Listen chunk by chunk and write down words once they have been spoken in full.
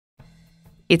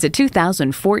It's a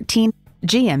 2014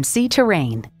 GMC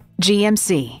Terrain.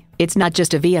 GMC. It's not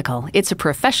just a vehicle, it's a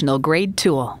professional-grade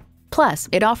tool. Plus,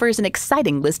 it offers an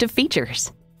exciting list of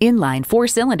features. Inline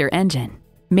 4-cylinder engine,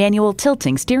 manual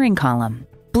tilting steering column,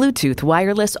 Bluetooth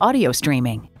wireless audio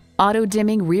streaming,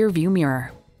 auto-dimming rear-view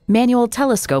mirror, manual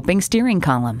telescoping steering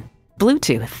column,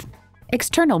 Bluetooth,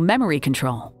 external memory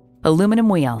control, aluminum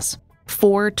wheels,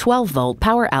 4 12-volt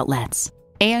power outlets,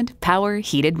 and power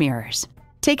heated mirrors.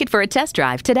 Take it for a test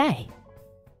drive today.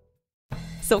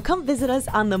 So come visit us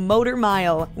on the Motor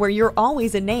Mile, where you're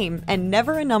always a name and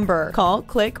never a number. Call,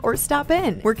 click, or stop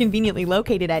in. We're conveniently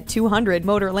located at 200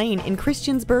 Motor Lane in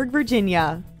Christiansburg,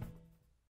 Virginia.